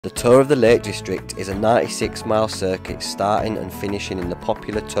The tour of the Lake District is a 96-mile circuit starting and finishing in the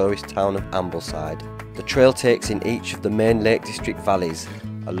popular tourist town of Ambleside. The trail takes in each of the main Lake District valleys,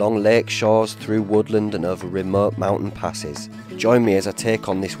 along lake shores, through woodland and over remote mountain passes. Join me as I take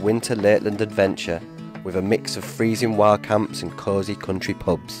on this winter Lakeland adventure with a mix of freezing wild camps and cosy country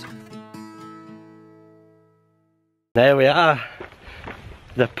pubs. There we are.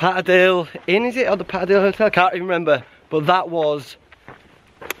 The Patterdale Inn, is it? Or the Patterdale Hotel? I can't even remember. But that was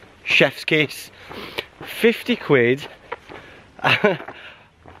chef's kiss. 50 quid,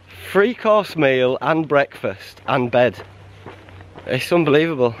 3-course meal and breakfast and bed. It's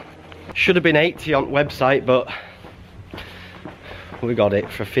unbelievable. Should have been 80 on the website, but we got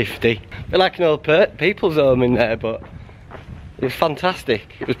it for 50. Feel like an old people's home in there, but it was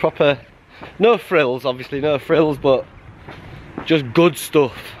fantastic. It was proper, no frills, obviously no frills, but just good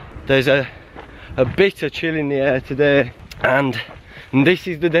stuff. There's a bitter chill in the air today, and this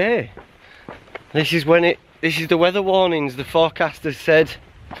is the day. This is the weather warnings. The forecasters said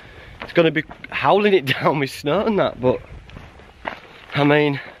it's going to be howling it down with snow and that, but I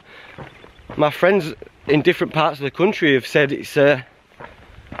mean, my friends in different parts of the country have said it's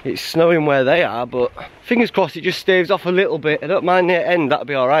snowing where they are, but fingers crossed it just staves off a little bit. I don't mind the end, that'll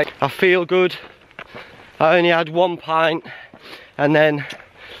be alright. I feel good. I only had 1 pint and then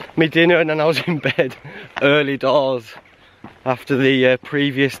my dinner, and then I was in bed early doors after the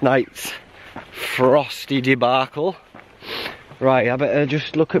previous night's frosty debacle. Right, I better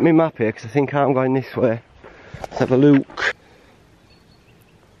just look at my map here because I think I'm going this way. Let's have a look.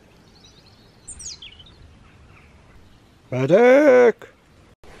 Medic!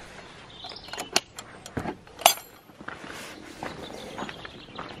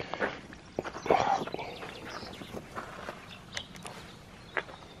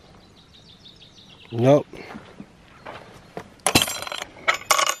 Nope.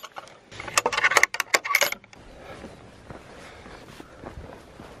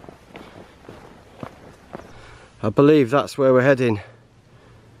 I believe that's where we're heading.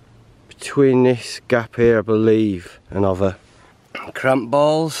 Between this gap here, I believe, and other cramp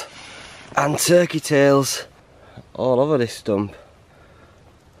balls and turkey tails all over this stump.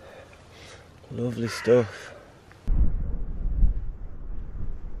 Lovely stuff.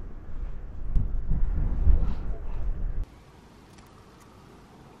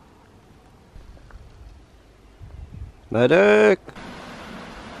 Medic!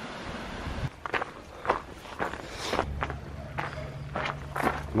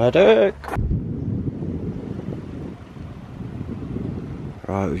 Medic!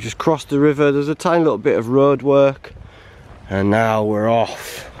 Right, we've just crossed the river. There's a tiny little bit of road work, and now we're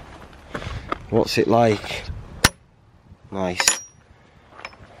off. What's it like? Nice.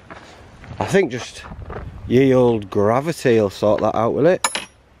 I think just ye old gravity will sort that out, will it?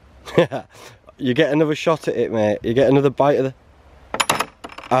 You get another shot at it, mate. You get another bite of the...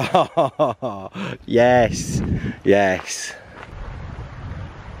 Oh, yes, yes.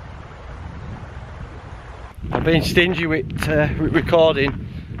 I've been stingy with recording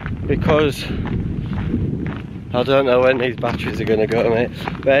because I don't know when these batteries are going to go, mate.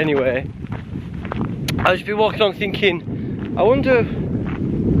 But anyway, I've just been walking on thinking, I wonder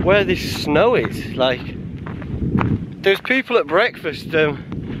where this snow is. Like, there's people at breakfast,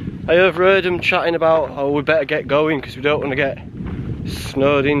 I overheard them chatting about, oh, we better get going because we don't want to get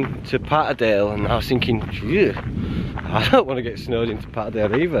snowed into Patterdale, and I was thinking, phew, I don't want to get snowed into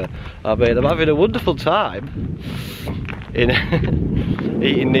Patterdale either. I mean, I'm having a wonderful time in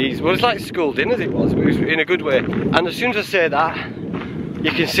eating these, well, it's like school dinners it was, but it was in a good way. And as soon as I say that,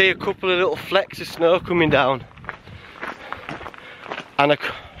 you can see a couple of little flecks of snow coming down. And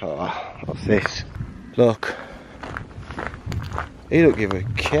oh, what's this? Look. He don't give a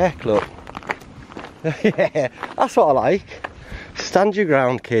kick, look. Yeah, that's what I like. Stand your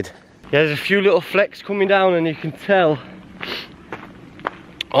ground, kid. Yeah, there's a few little flecks coming down, and you can tell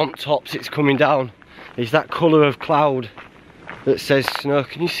on tops it's coming down. It's that colour of cloud that says snow.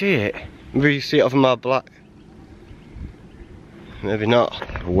 Can you see it? Maybe you see it over my black. Maybe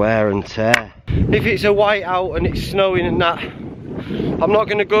not. Wear and tear. If it's a white out and it's snowing and that, I'm not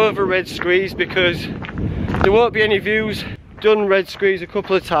going to go over red screes because there won't be any views. Done red screes a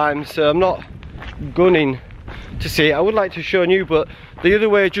couple of times, so I'm not gunning to see it. I would like to show you, but the other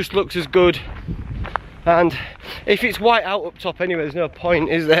way just looks as good. And if it's white out up top anyway, there's no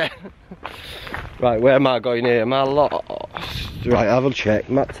point, is there? Right, where am I going here? Am I lost? Right, have a check.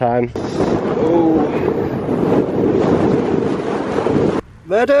 Map time. Oh.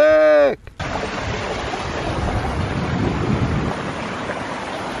 Medic!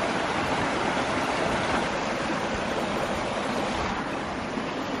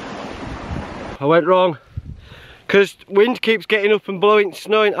 I went wrong. Because wind keeps getting up and blowing,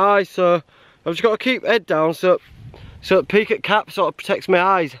 snowing eyes, so I've just got to keep head down so the peak at cap sort of protects my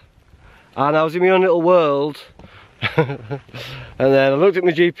eyes. And I was in my own little world. And then I looked at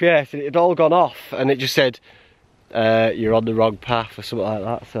my GPS and it had all gone off and it just said you're on the wrong path or something like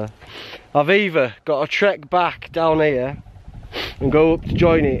that. So I've either got to trek back down here and go up to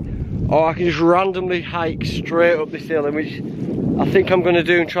join it, or I can just randomly hike straight up this hill, which I think I'm going to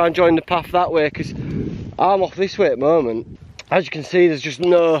do, and try and join the path that way, because I'm off this way at the moment. As you can see, there's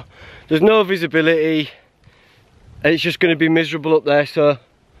no visibility and it's just going to be miserable up there, so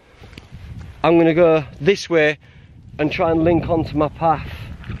I'm going to go this way and try and link onto my path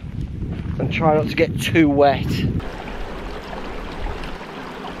and try not to get too wet.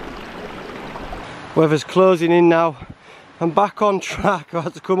 Weather's closing in now. I'm back on track. I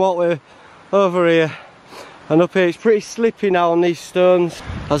had to come all the way over here and up here. It's pretty slippy now on these stones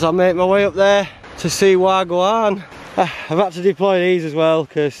as I make my way up there to see Wagwan. I've had to deploy these as well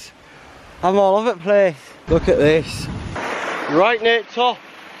because I'm all over the place. Look at this. Right near the top.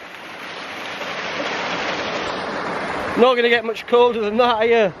 Not going to get much colder than that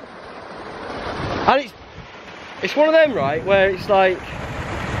here. And it's one of them, right, where it's like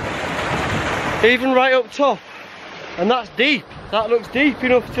even right up top, and that's deep. That looks deep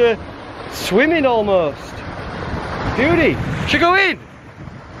enough to swim in almost. Beauty. Should go in.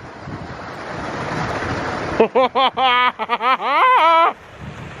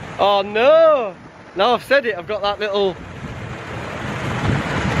 Oh no! Now I've said it, I've got that little...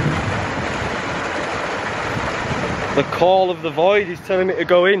 The call of the void is telling me to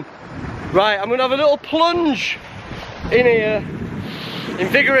go in. Right, I'm gonna have a little plunge in here.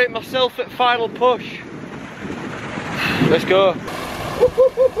 Invigorate myself at final push. Let's go.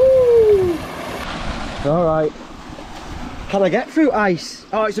 Alright. Can I get through ice?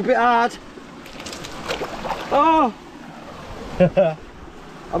 Oh, it's a bit hard. Oh!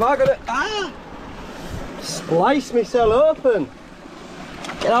 Am I gonna... Splice myself open.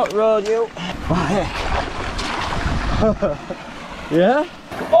 Get out road, you. Yeah?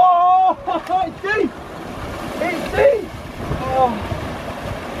 Oh! It's deep! It's deep! Oh!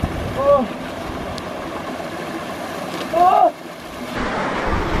 Oh! Oh!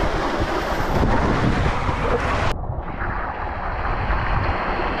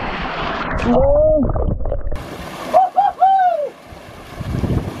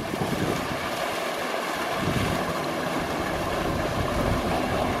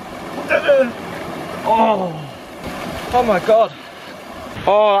 Oh my god.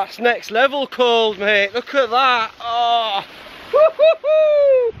 Oh, that's next level cold, mate. Look at that. Oh.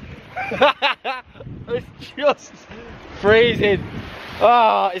 It's just freezing.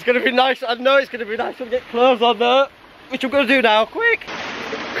 Oh, it's going to be nice. I know it's going to be nice to get clothes on though, which I'm going to do now, quick.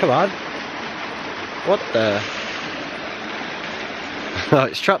 Come on. What the? Oh,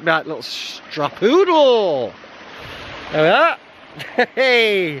 it's trapped me like a little strapoodle. There we are.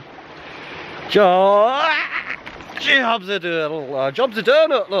 Hey. Job's a donut. Job's a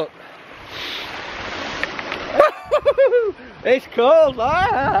donut, look. It's cold,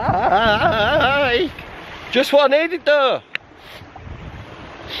 like. Just what I needed though.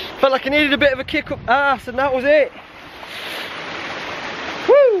 Felt like I needed a bit of a kick up arse and that was it.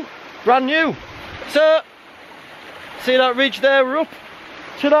 Woo! Brand new. So, see that ridge there? We're up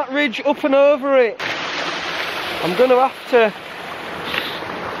to that ridge, up and over it. I'm going to have to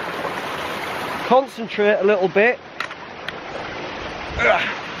concentrate a little bit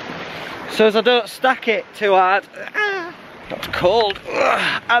so as I don't stack it too hard. That's cold.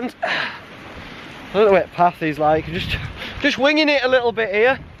 And I don't know what path is like. Just winging it a little bit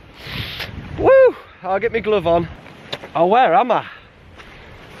here. Woo! I'll get my glove on. Oh, where am I?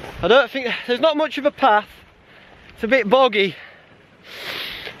 I don't think there's not much of a path. It's a bit boggy.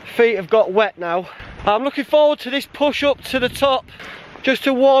 Feet have got wet now. I'm looking forward to this push up to the top, just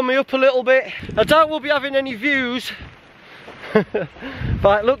to warm me up a little bit. I doubt we'll be having any views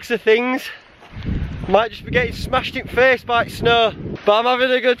by the looks of things. Might just be getting smashed in the face by snow, but I'm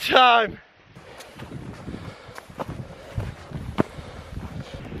having a good time.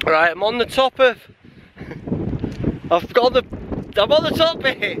 Right, I'm on the top of... I'm on the top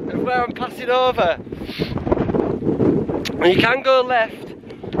bit of where I'm passing over. And you can go left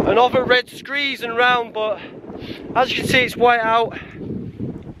and over red screes and round, but as you can see it's white out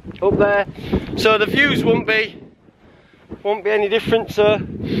up there, so the views won't be any different. So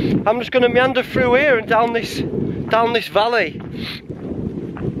I'm just going to meander through here and down this valley.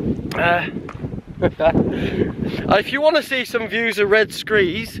 If you want to see some views of red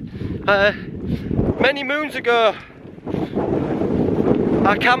screes, many moons ago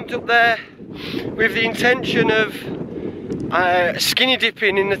I camped up there with the intention of skinny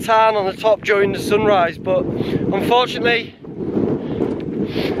dipping in the tarn on the top during the sunrise, but unfortunately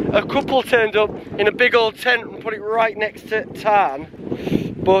a couple turned up in a big old tent and put it right next to tarn.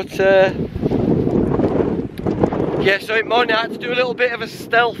 But yeah, so in the morning I had to do a little bit of a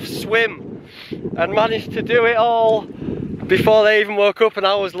stealth swim and managed to do it all before they even woke up and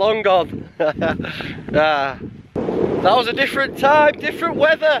I was long gone. That was a different time, different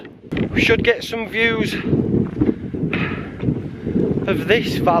weather. We should get some views of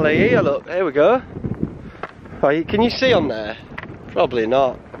this valley here. Look, here we go. Oh, can you see on there? Probably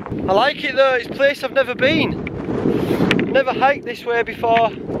not. I like it though, it's a place I've never been. Never hiked this way before.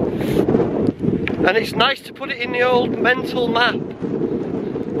 And it's nice to put it in the old mental map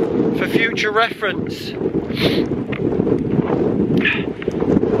for future reference.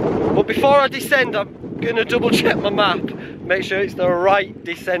 But before I descend, I'm going to double check my map, make sure it's the right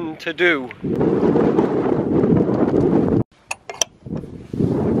descent to do.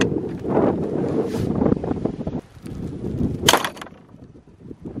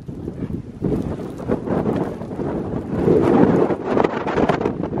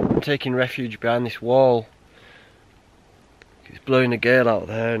 I'm taking refuge behind this wall. It's blowing a gale out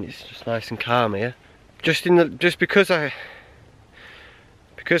there and it's just nice and calm here. Just because I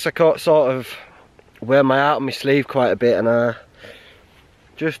caught sort of wear my heart on my sleeve quite a bit, and I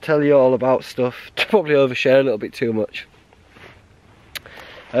just tell you all about stuff. To probably overshare a little bit too much.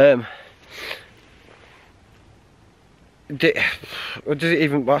 Does it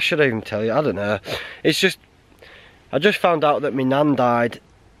even? What should I even tell you? I don't know. It's just I just found out that my nan died.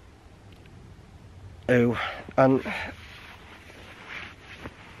 Oh, and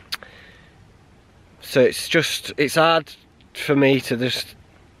so it's hard for me to just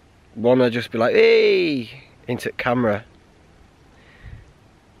wanna just be like, hey, into camera,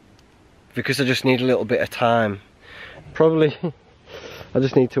 because I just need a little bit of time. Probably I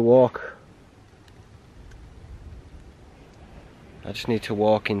just need to walk. I just need to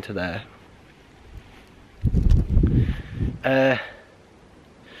walk into there.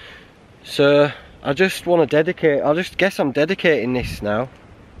 So I just want to dedicate, I just guess I'm dedicating this now.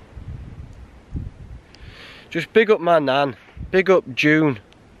 Just big up my nan, big up June,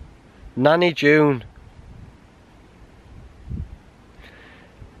 Nanny June.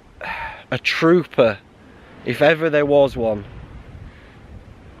 A trooper, if ever there was one.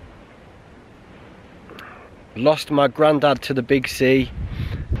 Lost my granddad to the big sea,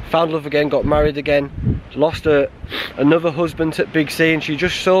 found love again, got married again, lost another husband at big sea, and she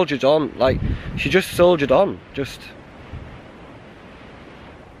just soldiered on, like, she just soldiered on, just.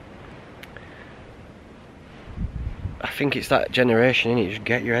 I think it's that generation, innit? Just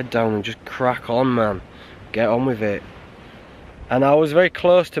get your head down and just crack on, man. Get on with it. And I was very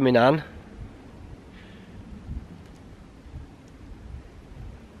close to my nan.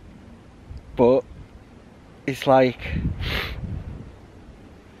 But it's like,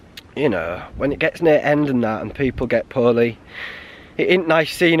 you know, when it gets near end and that and people get poorly, it ain't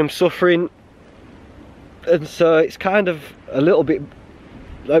nice seeing them suffering. And so it's kind of a little bit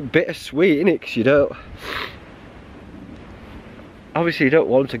like bittersweet, innit? Because you don't, obviously you don't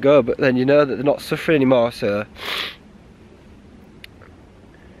want to go, but then you know that they're not suffering anymore, so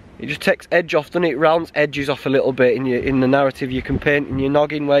it just takes edge off, doesn't it? Rounds edges off a little bit in the narrative you can paint in your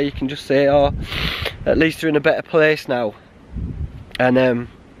noggin, where you can just say, oh, at least they're in a better place now. And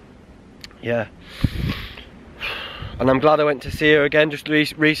yeah, and I'm glad I went to see her again just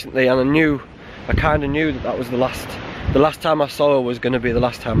recently, and I kind of knew that was the last time I saw her was going to be the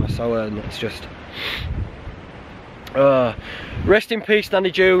last time I saw her, and it's just rest in peace, Nanny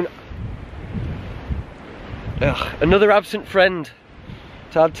June. Another absent friend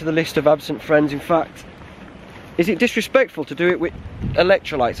to add to the list of absent friends. In fact, is it disrespectful to do it with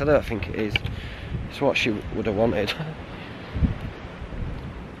electrolytes? I don't think it is. It's what she would have wanted.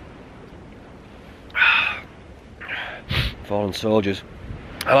 Fallen soldiers.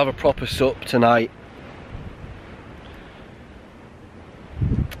 I'll have a proper sup tonight.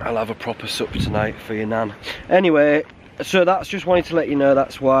 I'll have a proper sup tonight for your nan. Anyway, so that's just wanted to let you know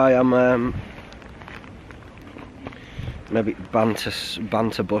that's why I'm maybe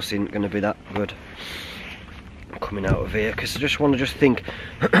banter bus isn't going to be that good coming out of here, because I just want to think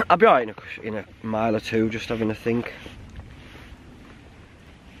I'll be alright in a mile or two, just having a think.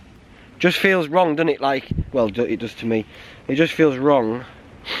 Just feels wrong, doesn't it? Like, well, it does to me. It just feels wrong,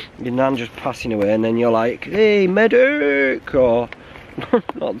 your nan just passing away, and then you're like, hey, medic, or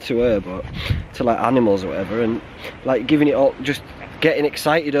not to her, but to like animals or whatever, and like giving it all, just getting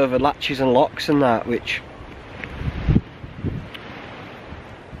excited over latches and locks and that, which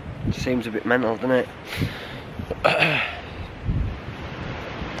Seems a bit mental, doesn't it? Do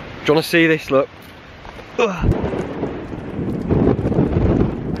you want to see this? Look.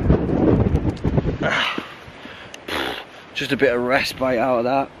 Just a bit of respite out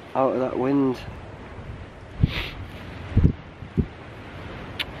of that wind.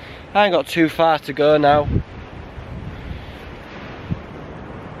 I ain't got too far to go now.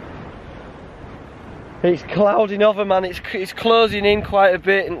 It's clouding over, man. It's closing in quite a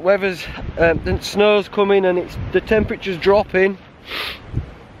bit, and weather's and snow's coming, and the temperature's dropping.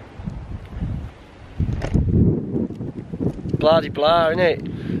 Blah de blah,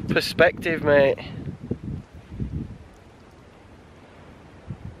 innit? Perspective, mate.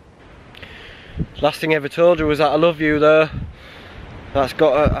 Last thing I ever told you was that I love you, though. That's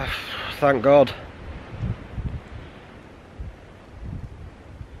got a thank God.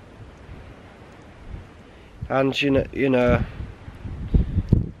 And you know,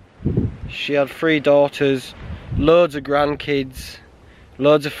 she had 3 daughters, loads of grandkids,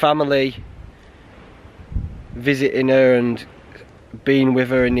 loads of family visiting her and being with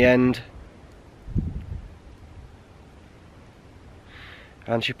her in the end.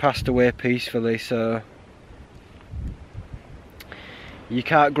 And she passed away peacefully, so you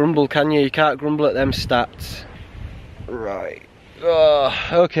can't grumble, can you? You can't grumble at them stats. Right. Oh,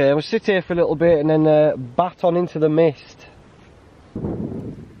 okay, I'm gonna sit here for a little bit and then bat on into the mist.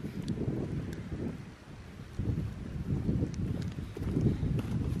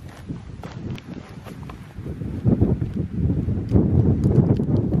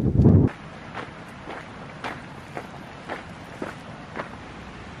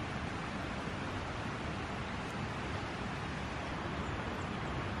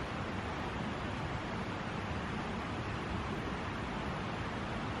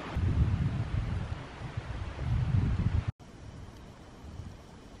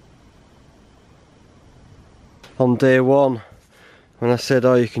 On day 1, when I said,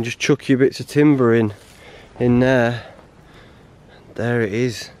 oh, you can just chuck your bits of timber in there it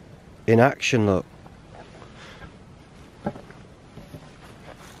is in action, look.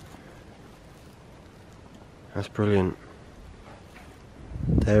 That's brilliant.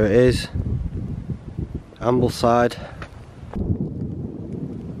 There it is, Ambleside.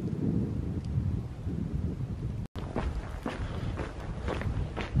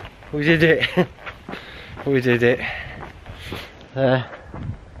 We did it. We did it. Back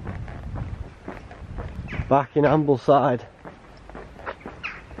in Ambleside.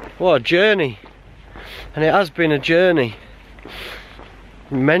 What a journey. And it has been a journey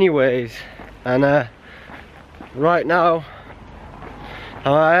in many ways. And right now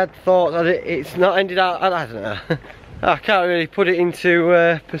I had thought that it's not ended out, I don't know. I can't really put it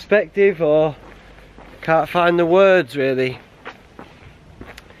into perspective, or can't find the words really.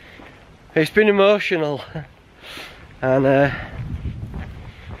 It's been emotional, and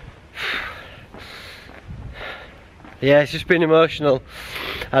yeah, it's just been emotional.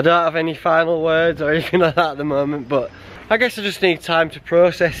 I don't have any final words or anything like that at the moment, but I guess I just need time to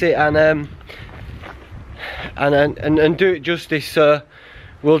process it and do it justice. So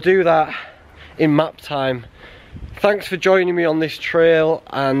we'll do that in map time. Thanks for joining me on this trail,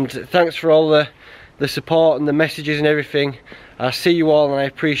 and thanks for all the support and the messages and everything. I see you all and I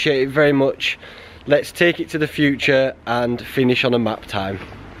appreciate it very much. Let's take it to the future and finish on a map time.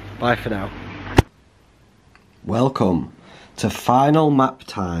 Bye for now. Welcome to final map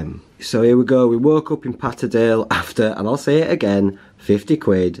time. So here we go. We woke up in Patterdale after, and I'll say it again, 50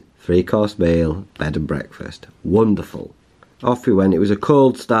 quid, 3-course meal, bed and breakfast. Wonderful. Off we went. It was a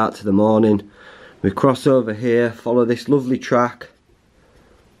cold start to the morning. We cross over here, follow this lovely track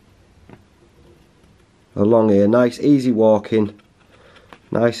along here, nice easy walking,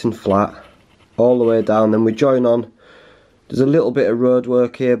 nice and flat all the way down. Then we join on, there's a little bit of road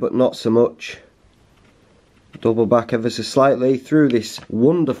work here but not so much. Double back ever so slightly through this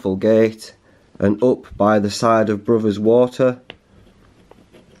wonderful gate and up by the side of Brothers Water.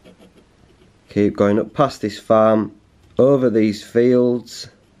 Keep going up past this farm, over these fields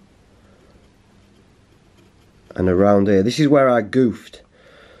and around here. This is where I goofed.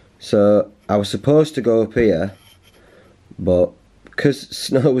 So I was supposed to go up here, but because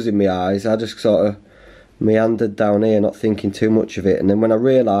snow was in my eyes, I just sort of meandered down here, not thinking too much of it. And then when I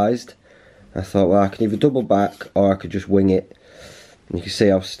realised, I thought, well, I can either double back or I could just wing it. And you can see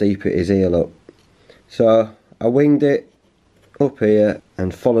how steep it is here, look. So I winged it up here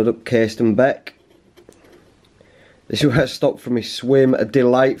and followed up Caiston Beck. This is where I stopped for my swim. A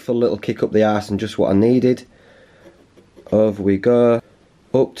delightful little kick up the arse and just what I needed. Over we go.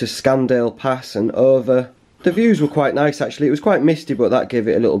 Up to Scandale Pass and over. The views were quite nice actually. It was quite misty, but that gave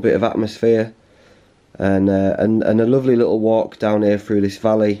it a little bit of atmosphere. And a lovely little walk down here through this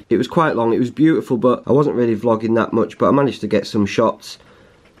valley. It was quite long, it was beautiful, but I wasn't really vlogging that much, but I managed to get some shots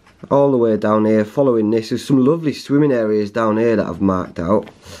all the way down here following this. There's some lovely swimming areas down here that I've marked out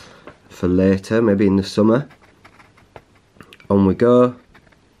for later, maybe in the summer. On we go.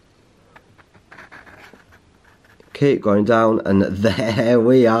 Keep going down, and there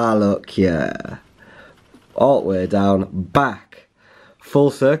we are, look, yeah. All the way down, back. Full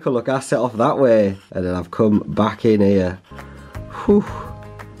circle, look, I set off that way, and then I've come back in here. Whew.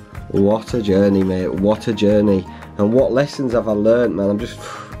 What a journey, mate, what a journey. And what lessons have I learnt, man?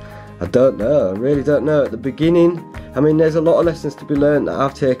 I don't know, I really don't know. At the beginning, I mean, there's a lot of lessons to be learnt that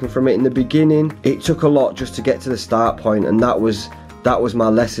I've taken from it. In the beginning, it took a lot just to get to the start point, and that was my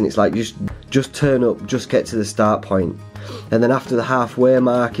lesson. It's like, just turn up, just get to the start point. And then after the halfway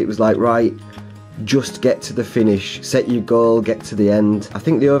mark, it was like, right, just get to the finish, set your goal, get to the end. I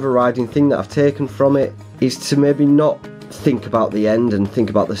think the overriding thing that I've taken from it is to maybe not think about the end and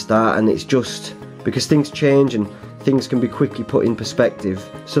think about the start, and it's just because things change and things can be quickly put in perspective.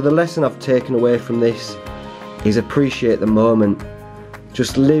 So the lesson I've taken away from this is appreciate the moment.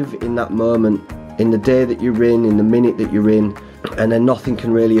 Just live in that moment, in the day that you're in the minute that you're in, and then nothing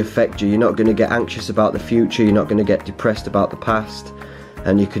can really affect you. You're not going to get anxious about the future, you're not going to get depressed about the past,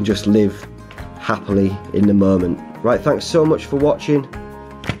 and you can just live happily in the moment. Right, thanks so much for watching.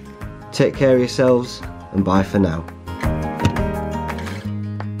 Take care of yourselves, and bye for now.